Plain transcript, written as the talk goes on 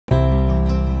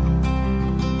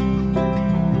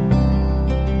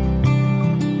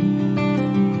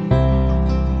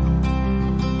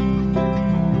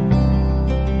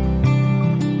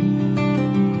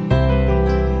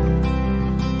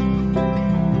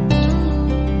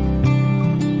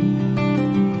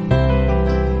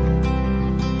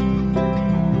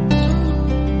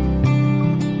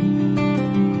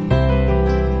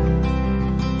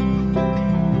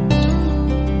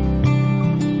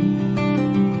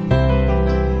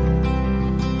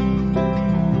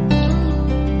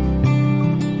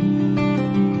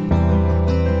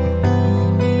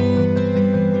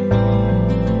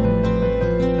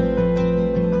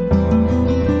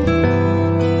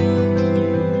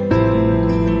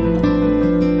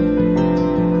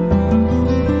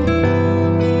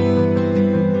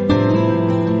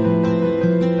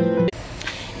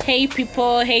Hey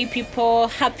people,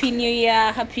 happy new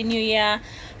year,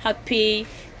 happy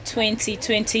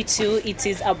 2022. It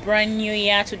is a brand new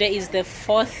year. Today is the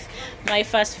my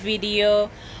first video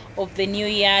of the new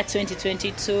year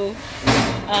 2022.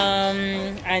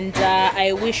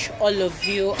 I wish all of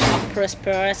you a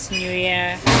prosperous new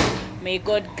year. May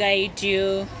God guide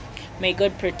you, may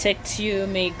God protect you,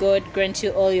 may God grant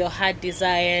you all your heart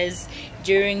desires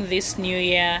during this new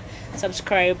year.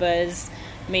 Subscribers,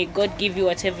 may God give you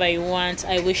whatever you want.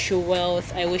 I wish you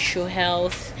wealth, I wish you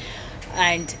health,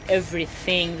 and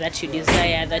everything that you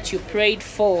desire, that you prayed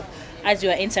for as you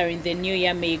are entering the new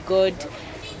year. May God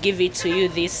give it to you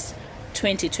this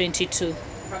 2022.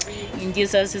 In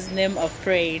Jesus' name I've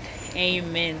prayed.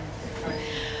 Amen.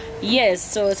 Yes,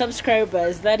 so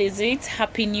subscribers, that is it.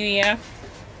 Happy New Year.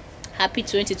 Happy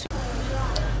 2022.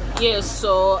 Yes,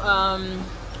 so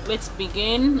let's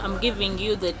begin. I'm giving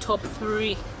you the top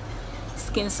 3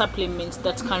 skin supplements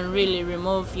that can really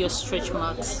remove your stretch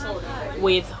marks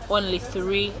with only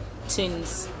 3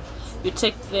 tins. You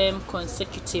take them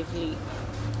consecutively,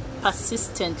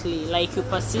 persistently, like you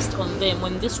persist on them.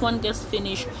 When this one gets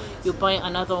finished, you buy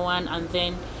another one and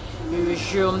then you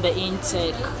resume the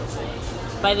intake.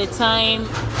 By the time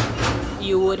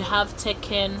you would have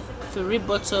taken 3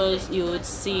 bottles, you would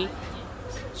see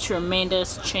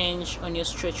tremendous change on your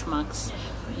stretch marks.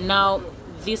 Now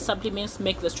these supplements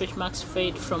make the stretch marks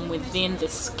fade from within the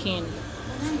skin.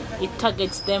 It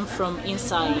targets them from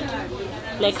inside,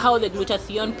 like how the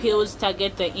glutathione pills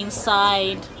target the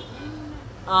inside,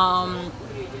 and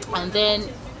then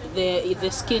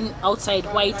the skin outside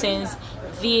whitens.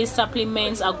 These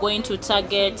supplements are going to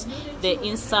target the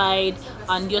inside,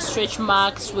 and your stretch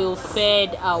marks will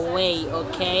fade away.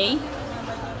 Okay,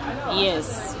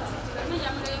 yes,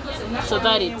 so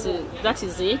that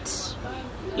is it.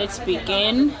 Let's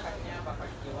begin.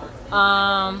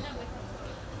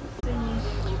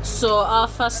 So our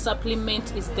first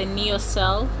supplement is the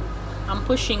NeoCell. I'm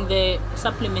pushing the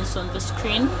supplements on the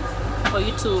screen for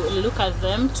you to look at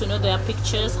them, to know their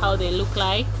pictures, how they look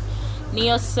like.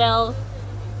 NeoCell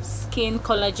skin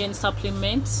collagen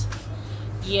supplement.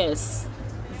 Yes,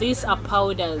 these are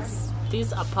powders.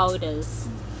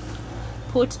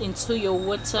 Put into your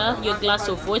water, your glass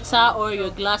of water or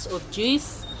your glass of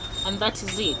juice, and that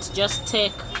is it. Just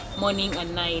take morning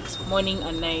and night,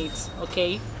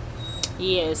 okay?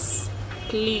 Yes,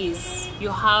 please, you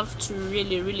have to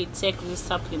really take these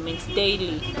supplements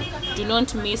daily. Do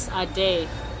not miss a day.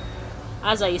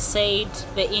 As I said,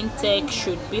 the intake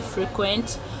should be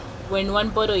frequent. When one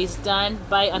bottle is done,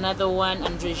 buy another one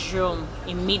and resume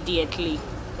immediately.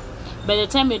 By the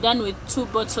time you're done with 2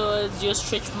 bottles, your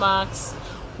stretch marks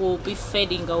will be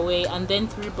fading away, and then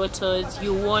 3 bottles,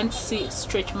 you won't see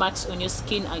stretch marks on your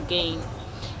skin again.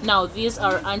 Now these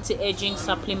are anti-aging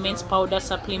supplements, powder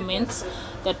supplements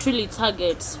that really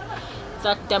target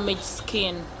that damaged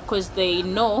skin, because they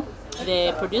know,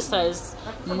 the producers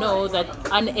know, that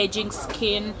unaging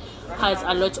skin has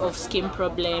a lot of skin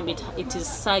problem. It is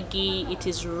saggy, it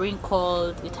is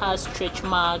wrinkled, it has stretch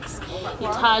marks,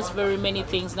 it has very many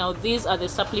things. Now these are the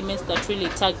supplements that really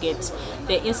target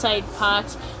the inside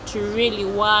part to really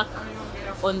work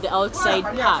on the outside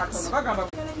part.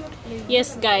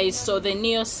 Yes guys, so the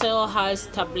NeoCell has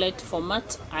tablet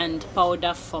format and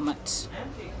powder format,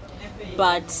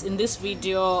 but in this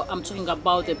video I'm talking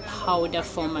about the powder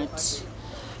format.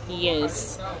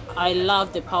 Yes, I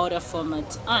love the powder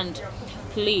format. And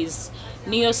please,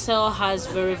 NeoCell has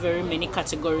very many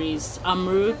categories. I'm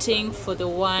rooting for the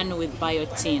one with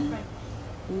biotin.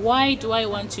 Why do I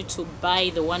want you to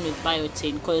buy the one with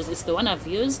biotin? Because it's the one I've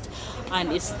used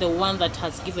and it's the one that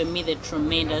has given me the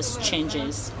tremendous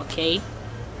changes. Okay,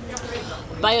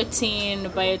 biotin,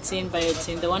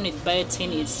 the one with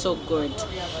biotin is so good.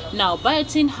 Now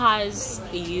biotin has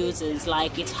uses,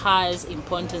 like it has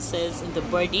importances in the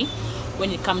body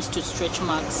when it comes to stretch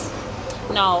marks.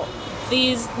 Now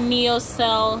these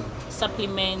NeoCell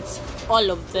supplements, all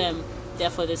of them, they're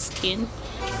for the skin.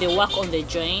 They work on the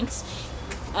joints.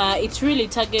 It really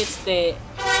targets the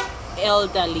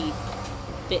elderly,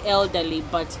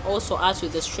 but also us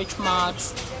with the stretch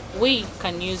marks, we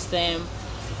can use them.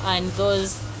 And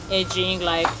those aging,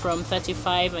 like from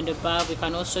 35 and above, we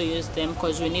can also use them,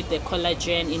 because we need the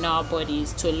collagen in our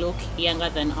bodies to look younger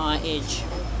than our age.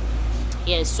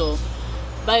 Yes, so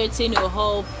biotin will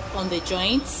help on the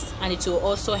joints, and it will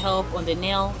also help on the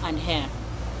nail and hair.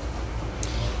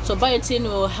 So biotin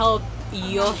will help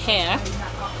your hair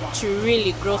to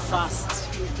really grow fast.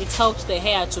 It helps the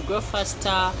hair to grow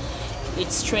faster. It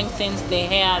strengthens the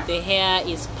hair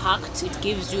is packed. It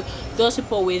gives you, those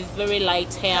people with very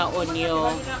light hair on your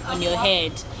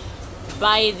head,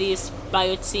 buy this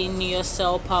biotin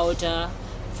NeoCell powder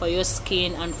for your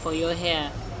skin and for your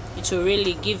hair. It will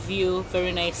really give you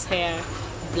very nice hair,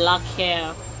 black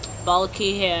hair,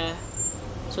 bulky hair,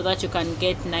 so that you can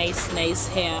get nice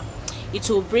hair. It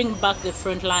will bring back the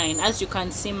front line. As you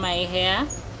can see, my hair,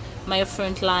 my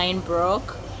front line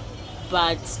broke,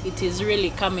 but it is really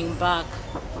coming back.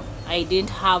 I didn't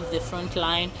have the front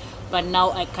line, but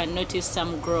now I can notice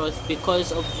some growth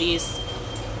because of this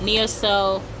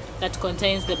NeoCell that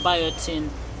contains the biotin.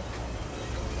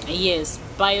 Yes,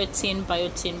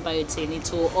 biotin.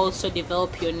 It will also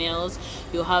develop your nails.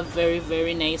 You have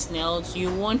very nice nails.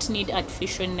 You won't need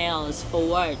artificial nails. For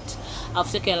what?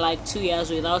 I've taken like 2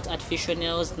 years without artificial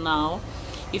nails now.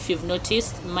 If you've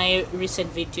noticed my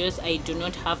recent videos, I do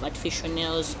not have artificial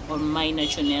nails on my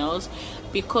natural nails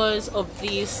because of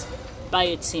this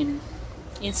biotin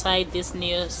inside this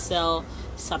NeoCell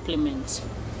supplement.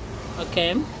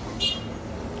 Okay,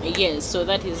 yes, so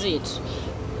that is it.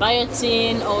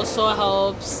 Biotin also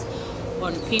helps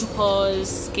on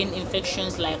pimples, skin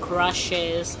infections like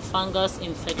rashes, fungus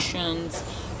infections,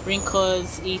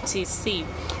 wrinkles, etc.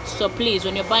 So please,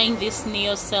 when you're buying this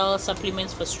NeoCell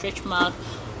supplements for stretch mark,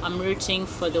 I'm rooting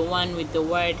for the one with the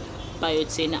word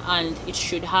biotin, and it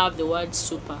should have the word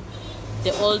super.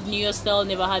 The old NeoCell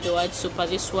never had the word super.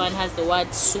 This one has the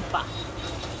word super.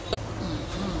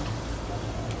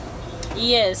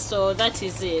 Yes, so that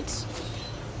is it.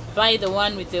 Buy the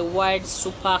one with the word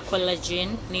super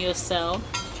collagen NeoCell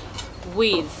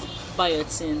with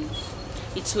biotin.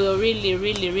 It will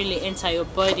really enter your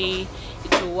body.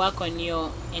 It will work on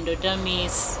your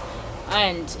endodermis,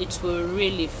 and it will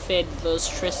really fade those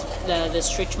the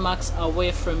stretch marks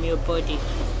away from your body.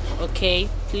 Okay,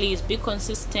 please be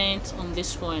consistent on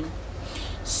this one.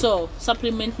 So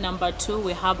supplement number 2,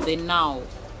 we have the Now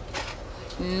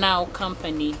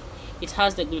company. It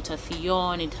has the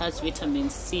glutathione, it has vitamin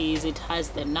C's, it has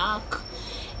the NAC,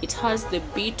 it has the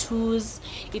B2s,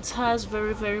 it has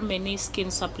very many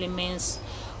skin supplements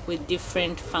with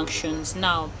different functions.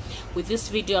 Now with this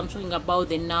video, I'm talking about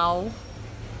the Now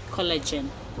collagen.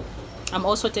 I'm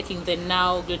also taking the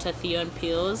Now glutathione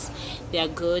pills. They are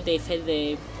good. They fight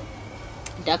the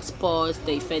dark spots,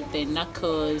 they fight the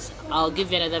knuckles. I'll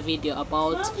give you another video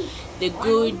about the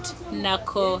good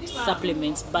knuckle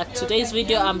supplements, but today's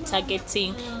video I'm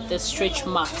targeting the stretch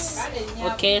marks.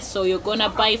 Okay, so you're gonna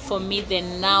buy for me the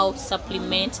Now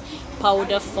supplement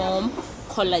powder form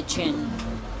collagen.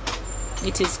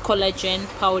 It is collagen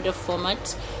powder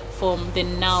format from the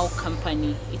Now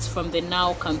company. It's from the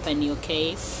Now company.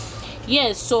 Okay,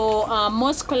 yes. So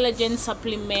most collagen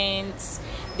supplements,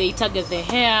 they target the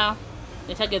hair,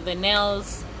 they target the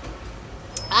nails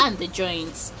and the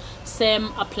joints.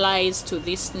 Same applies to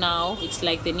this Now. It's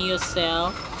like the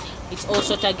NeoCell. It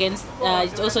also targets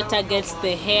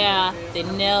the hair, the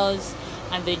nails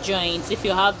and the joints. If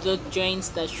you have those joints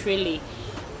that really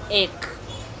ache,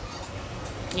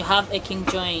 you have aching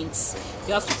joints,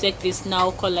 you have to take this Now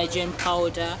collagen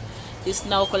powder. This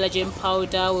Now collagen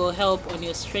powder will help on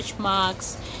your stretch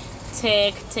marks.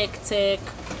 Take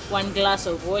 1 glass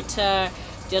of water.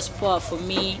 Just pour for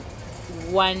me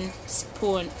 1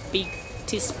 spoon, big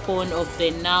teaspoon of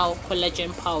the Now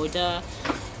collagen powder,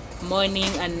 morning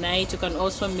and night. You can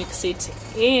also mix it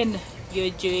in your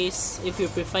juice if you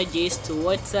prefer juice to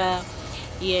water.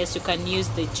 Yes, you can use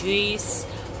the juice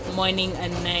morning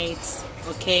and night.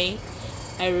 Okay,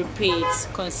 I repeat,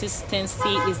 consistency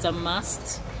is a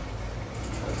must.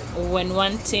 When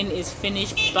one tin is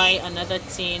finished, buy another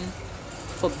tin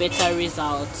for better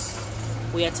results.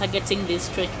 We are targeting these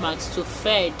stretch marks to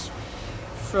fade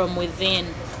from within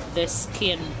the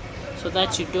skin so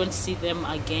that you don't see them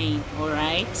again. All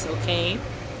right, okay.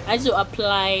 As you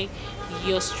apply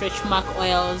your stretch mark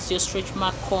oils, your stretch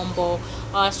mark combo,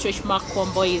 our stretch mark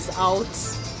combo is out.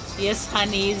 Yes,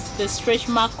 honeys, the stretch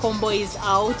mark combo is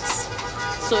out.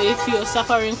 So if you're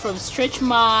suffering from stretch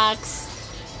marks,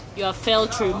 you have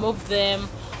failed to remove them,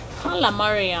 holla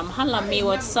Mariam, holla me,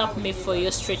 WhatsApp me for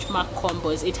your stretch mark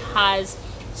combos. It has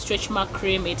stretch mark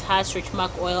cream, it has stretch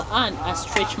mark oil and a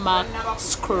stretch mark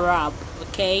scrub.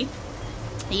 Okay,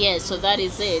 yes, so that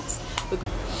is it.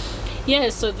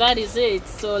 Yes, so that is it.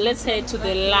 So let's head to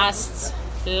the last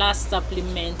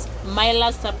supplement. My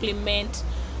last supplement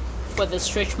for the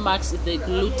stretch marks is the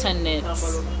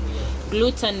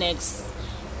Glutanex.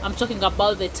 I'm talking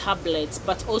about the tablets,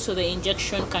 but also the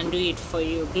injection can do it for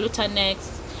you. Glutanex,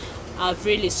 I've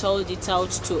really sold it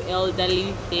out to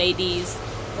elderly ladies,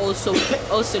 also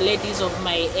ladies of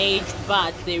my age,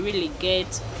 but they really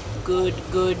get good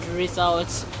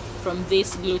results from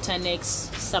this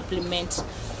Glutanex supplement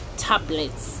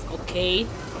tablets. Okay,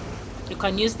 you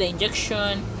can use the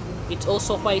injection, It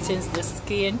also whitens the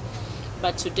skin,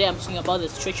 but today I'm talking about the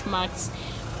stretch marks.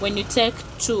 When you take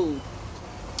two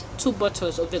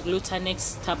bottles of the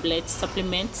Glutanex tablet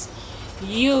supplement,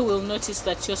 you will notice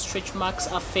that your stretch marks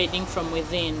are fading from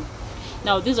within.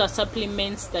 Now these are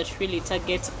supplements that really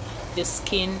target the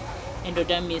skin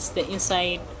endodermis, the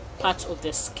inside part of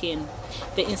the skin,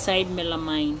 the inside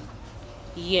melamine.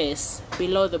 Yes,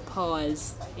 below the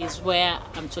pores is where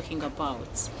I'm talking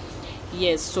about.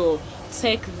 Yes, so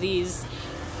take these.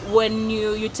 When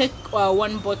you take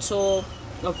 1 bottle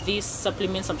of these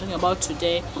supplements I'm talking about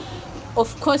today,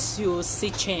 of course you will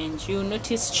see change. You will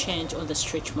notice change on the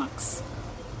stretch marks.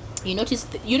 You notice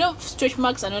stretch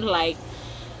marks are not like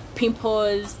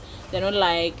pimples. They're not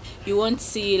like, you won't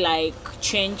see like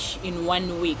change in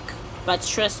 1 week, but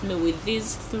trust me, with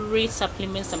these 3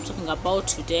 supplements I'm talking about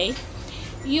today,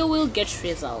 you will get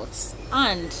results.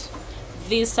 And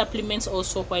these supplements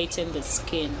also whiten the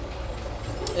skin.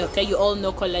 Okay, you all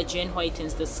know collagen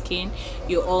whitens the skin.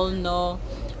 You all know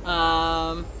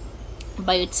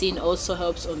biotin also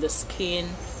helps on the skin,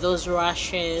 those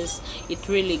rashes. It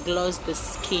really glows the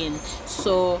skin.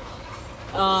 So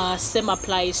same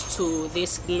applies to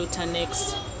this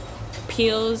Glutanex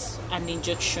pills and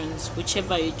injections,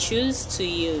 whichever you choose to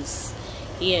use.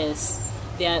 Yes,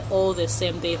 they are all the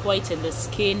same. They whiten the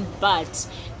skin, but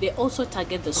they also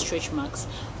target the stretch marks.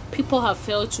 People have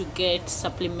failed to get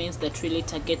supplements that really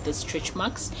target the stretch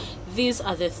marks. These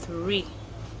are the 3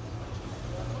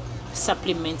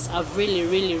 supplements I've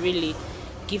really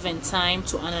given time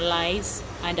to analyze,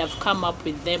 and I've come up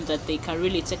with them that they can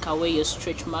really take away your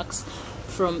stretch marks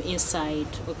from inside.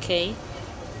 Okay,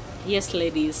 yes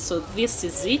ladies, so this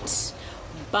is it.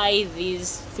 Buy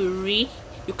these 3.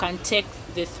 You can take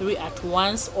the 3 at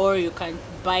once, or you can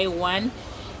buy 1.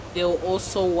 They will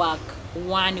also work.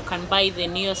 1, you can buy the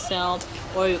NeoCell,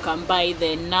 or you can buy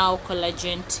the Now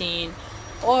Collagen Tin,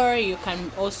 or you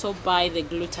can also buy the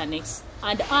Glutanex,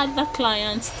 and other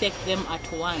clients take them at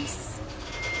once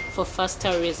for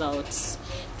faster results.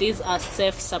 These are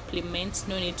safe supplements.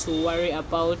 No need to worry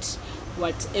about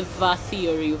whatever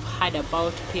theory you've had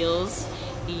about pills.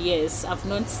 Yes, I've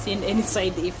not seen any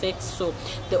side effects, so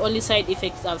the only side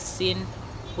effects I've seen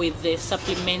with the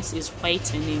supplements is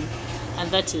whitening, and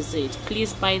that is it.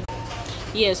 Please buy them.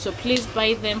 Yes, so please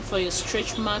buy them for your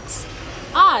stretch marks,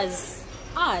 as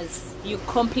you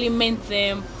complement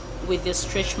them with the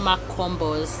stretch mark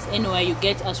combos. Anyway, you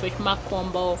get a stretch mark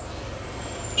combo,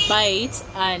 buy it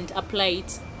and apply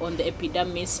it on the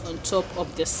epidermis on top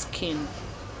of the skin.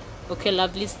 Okay,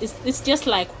 lovely. It's just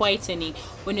like whitening.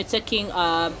 When you're taking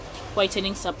a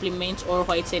whitening supplement or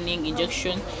whitening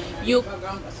injection, you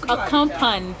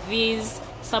accompany these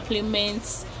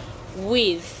supplements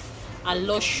with a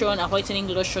lotion, a whitening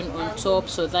lotion on top,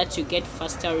 so that you get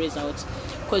faster results.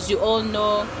 Because you all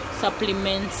know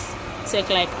supplements take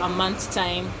like a month's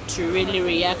time to really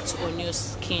react on your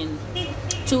skin.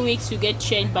 2 weeks you get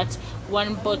change, but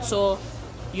 1 bottle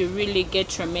you really get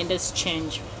tremendous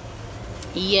change.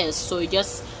 Yes, so you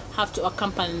just have to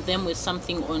accompany them with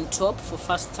something on top for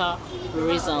faster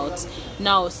results.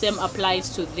 Now same applies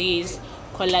to these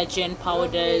collagen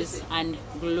powders and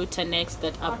Glutanex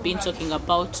that I've been talking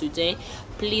about today.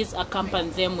 Please accompany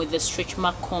them with the stretch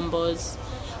mark combos.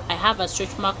 I have a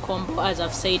stretch mark combo, as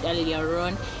I've said earlier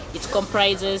on. It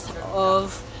comprises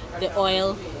of the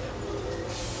oil,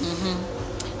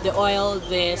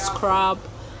 the scrub,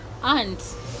 and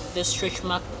the stretch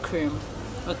mark cream.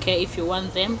 Okay, if you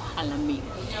want them, holla me.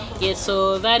 Yeah,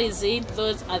 so that is it.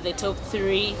 Those are the top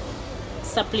 3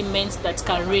 supplements that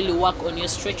can really work on your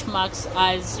stretch marks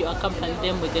as you accompany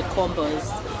them with the combos.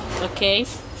 Okay,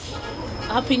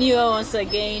 happy new year once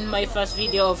again. My first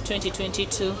video of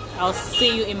 2022. I'll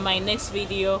see you in my next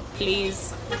video.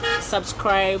 Please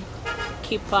subscribe,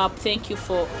 keep up. Thank you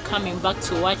for coming back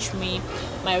to watch me.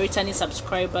 My returning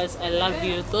subscribers, I love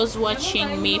you. Those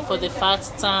watching me for the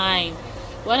first time,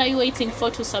 what are you waiting for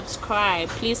to subscribe?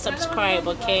 Please subscribe.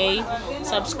 Okay,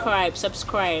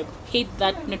 subscribe, hit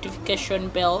that notification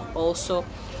bell. Also,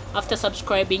 after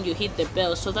subscribing, you hit the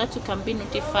bell so that you can be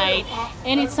notified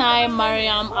anytime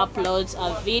Mariam uploads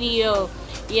a video.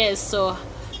 Yes, so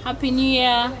happy new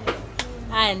year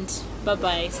and bye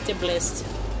bye. Stay blessed.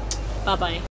 Bye bye.